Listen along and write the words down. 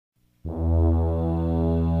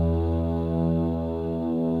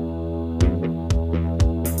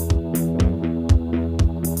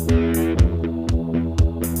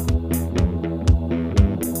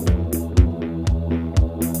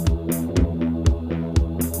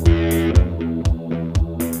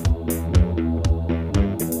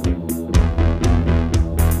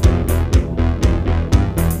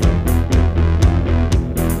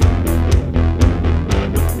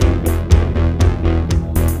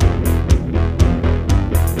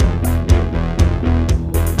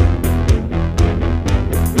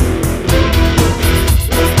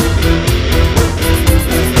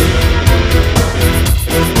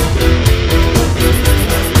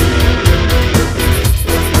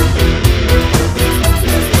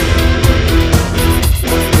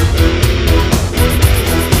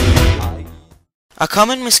A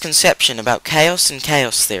common misconception about chaos and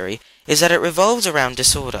chaos theory is that it revolves around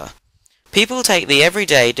disorder. People take the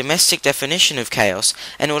everyday domestic definition of chaos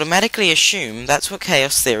and automatically assume that's what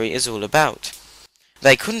chaos theory is all about.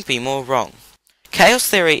 They couldn't be more wrong. Chaos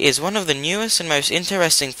theory is one of the newest and most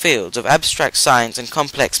interesting fields of abstract science and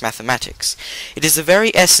complex mathematics. It is the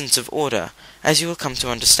very essence of order, as you will come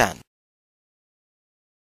to understand.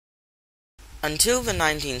 Until the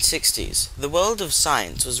 1960s, the world of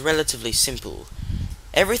science was relatively simple.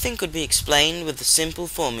 Everything could be explained with simple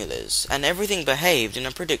formulas, and everything behaved in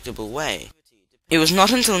a predictable way. It was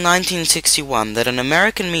not until 1961 that an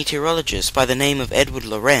American meteorologist by the name of Edward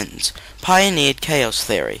Lorenz pioneered chaos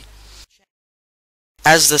theory.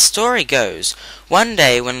 As the story goes, one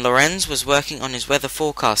day when Lorenz was working on his weather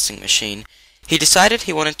forecasting machine, he decided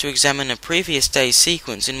he wanted to examine a previous day's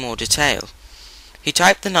sequence in more detail. He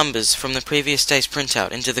typed the numbers from the previous day's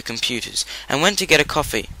printout into the computers and went to get a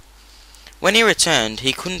coffee. When he returned,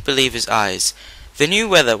 he couldn't believe his eyes. The new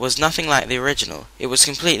weather was nothing like the original. It was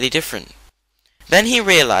completely different. Then he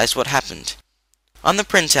realized what happened. On the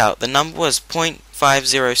printout, the number was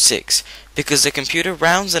 .506 because the computer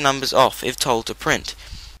rounds the numbers off if told to print.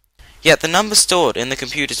 Yet the number stored in the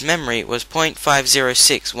computer's memory was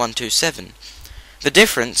 .506127. The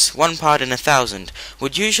difference, 1 part in 1,000,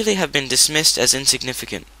 would usually have been dismissed as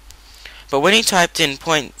insignificant. But when he typed in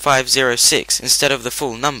 .506 instead of the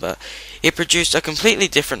full number, it produced a completely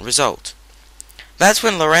different result. That's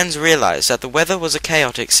when Lorenz realized that the weather was a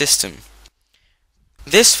chaotic system.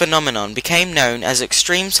 This phenomenon became known as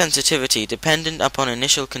extreme sensitivity dependent upon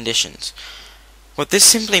initial conditions. What this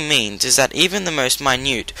simply means is that even the most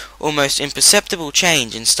minute, almost imperceptible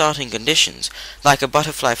change in starting conditions, like a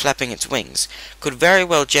butterfly flapping its wings, could very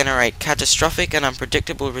well generate catastrophic and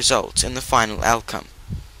unpredictable results in the final outcome.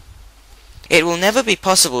 It will never be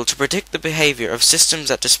possible to predict the behavior of systems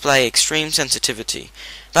that display extreme sensitivity.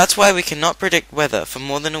 That's why we cannot predict weather for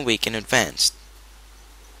more than a week in advance.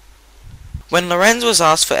 When Lorenz was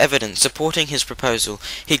asked for evidence supporting his proposal,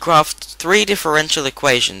 he graphed 3 differential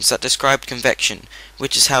equations that described convection,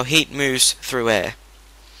 which is how heat moves through air.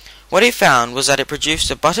 What he found was that it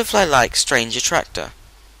produced a butterfly-like strange attractor.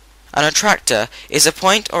 An attractor is a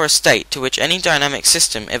point or a state to which any dynamic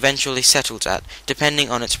system eventually settles at,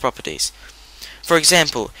 depending on its properties. For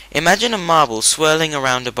example, imagine a marble swirling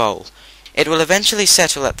around a bowl. It will eventually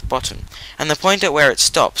settle at the bottom, and the point at where it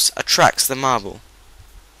stops attracts the marble.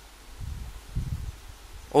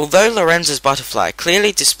 Although Lorenz's butterfly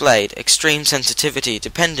clearly displayed extreme sensitivity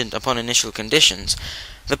dependent upon initial conditions,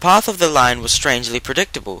 the path of the line was strangely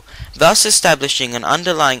predictable, thus establishing an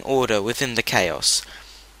underlying order within the chaos.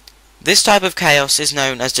 This type of chaos is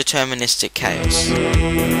known as deterministic chaos.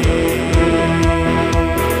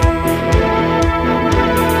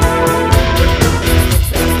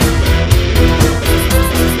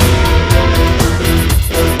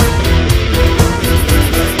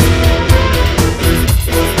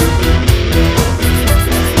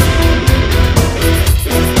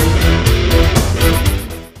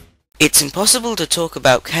 It's impossible to talk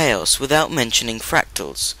about chaos without mentioning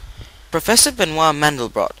fractals. Professor Benoit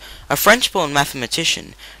Mandelbrot, a French-born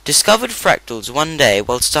mathematician, discovered fractals one day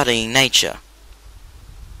while studying nature.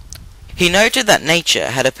 He noted that nature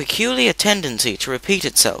had a peculiar tendency to repeat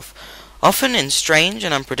itself, often in strange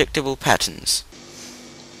and unpredictable patterns.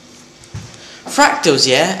 Fractals,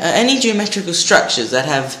 are any geometrical structures that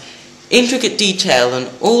have intricate detail on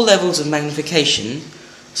all levels of magnification,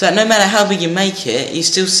 so that no matter how big you make it, you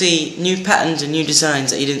still see new patterns and new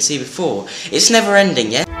designs that you didn't see before. It's never ending,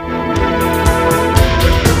 yeah?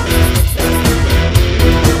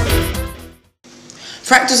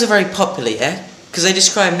 Fractals are very popular, yeah? Because they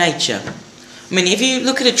describe nature. I mean, if you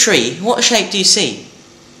look at a tree, what shape do you see?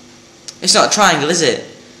 It's not a triangle, is it?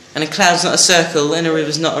 And a cloud's not a circle, and a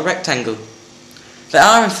river's not a rectangle. They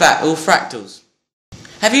are, in fact, all fractals.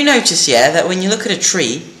 Have you noticed, that when you look at a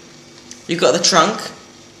tree, you've got the trunk,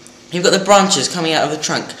 you've got the branches coming out of the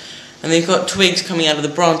trunk, and then you've got twigs coming out of the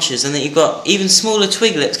branches, and then you've got even smaller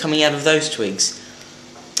twiglets coming out of those twigs.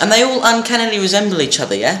 And they all uncannily resemble each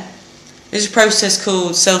other, yeah? This is a process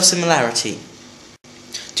called self-similarity.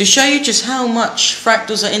 To show you just how much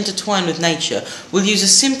fractals are intertwined with nature, we'll use a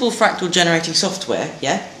simple fractal generating software,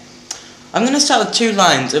 yeah? I'm going to start with 2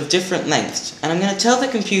 lines of different lengths, and I'm going to tell the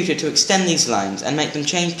computer to extend these lines and make them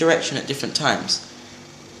change direction at different times.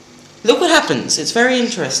 Look what happens. It's very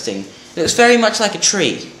interesting. It looks very much like a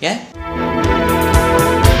tree, yeah?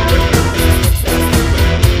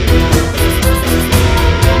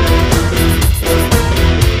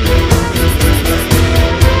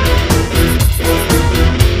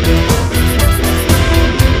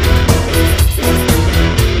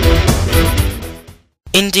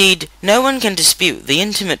 Indeed, no one can dispute the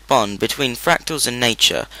intimate bond between fractals and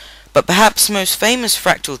nature, but perhaps the most famous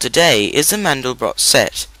fractal today is the Mandelbrot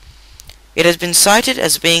set. It has been cited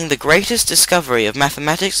as being the greatest discovery of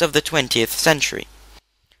mathematics of the 20th century.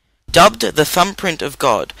 Dubbed the thumbprint of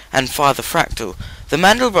God and Father Fractal, the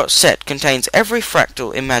Mandelbrot set contains every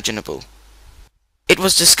fractal imaginable. It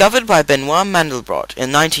was discovered by Benoit Mandelbrot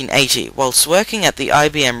in 1980 whilst working at the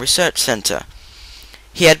IBM Research Center.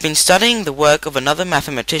 He had been studying the work of another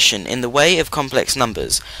mathematician in the way of complex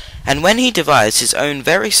numbers, and when he devised his own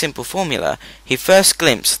very simple formula, he first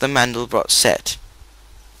glimpsed the Mandelbrot set.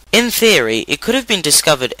 In theory, it could have been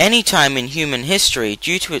discovered any time in human history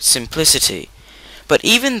due to its simplicity, but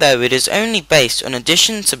even though it is only based on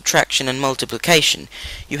addition, subtraction, and multiplication,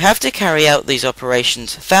 you have to carry out these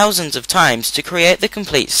operations thousands of times to create the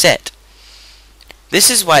complete set. This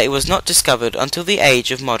is why it was not discovered until the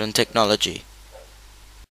age of modern technology.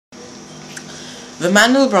 The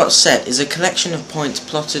Mandelbrot set is a collection of points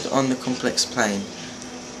plotted on the complex plane.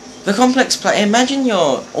 The complex plane, imagine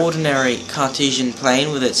your ordinary Cartesian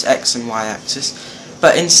plane with its x and y axis,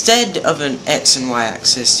 but instead of an x and y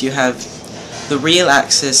axis you have the real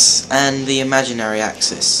axis and the imaginary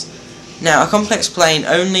axis. Now, a complex plane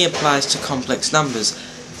only applies to complex numbers,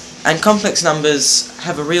 and complex numbers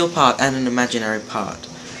have a real part and an imaginary part.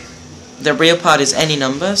 The real part is any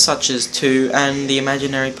number, such as 2, and the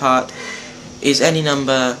imaginary part is any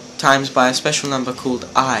number times by a special number called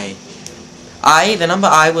I. The number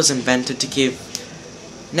I was invented to give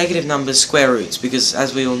negative numbers square roots, because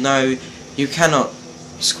as we all know, you cannot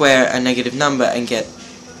square a negative number and get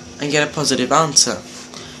a positive answer.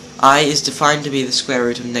 I is defined to be the square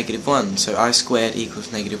root of negative 1, so I squared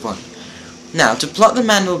equals negative 1. Now, to plot the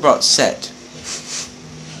Mandelbrot set,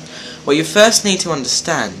 what you first need to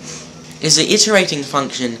understand is the iterating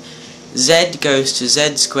function z goes to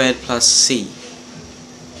z squared plus c.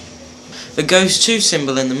 The goes to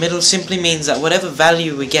symbol in the middle simply means that whatever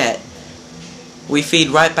value we get, we feed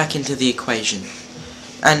right back into the equation.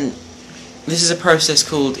 And this is a process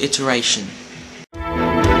called iteration.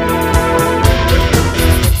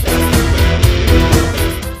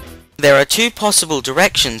 There are two possible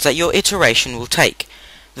directions that your iteration will take.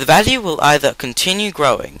 The value will either continue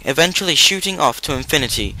growing, eventually shooting off to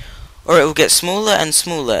infinity, or it will get smaller and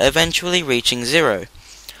smaller, eventually reaching 0.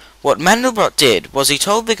 What Mandelbrot did was he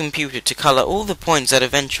told the computer to color all the points that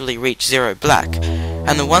eventually reach 0 black,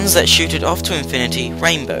 and the ones that shooted off to infinity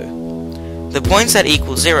rainbow. The points that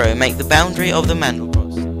equal 0 make the boundary of the Mandelbrot.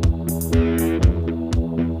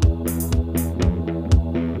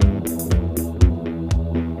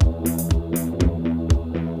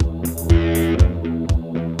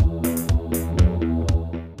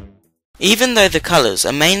 Even though the colors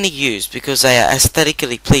are mainly used because they are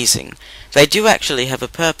aesthetically pleasing, they do actually have a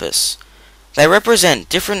purpose. They represent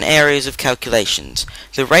different areas of calculations,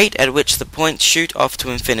 the rate at which the points shoot off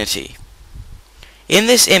to infinity. In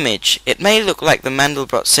this image, it may look like the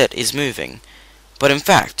Mandelbrot set is moving, but in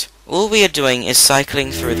fact, all we are doing is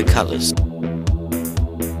cycling through the colors.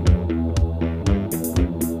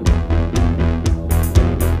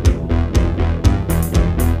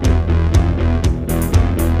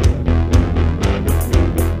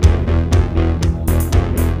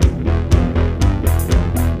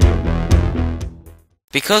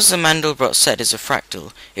 Because the Mandelbrot set is a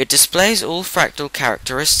fractal, it displays all fractal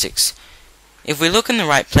characteristics. If we look in the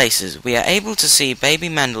right places, we are able to see baby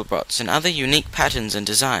Mandelbrots and other unique patterns and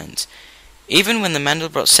designs. Even when the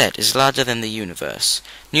Mandelbrot set is larger than the universe,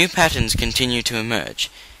 new patterns continue to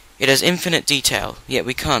emerge. It has infinite detail, yet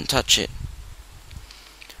we can't touch it.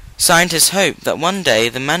 Scientists hope that one day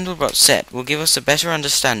the Mandelbrot set will give us a better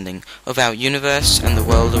understanding of our universe and the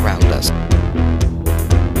world around us.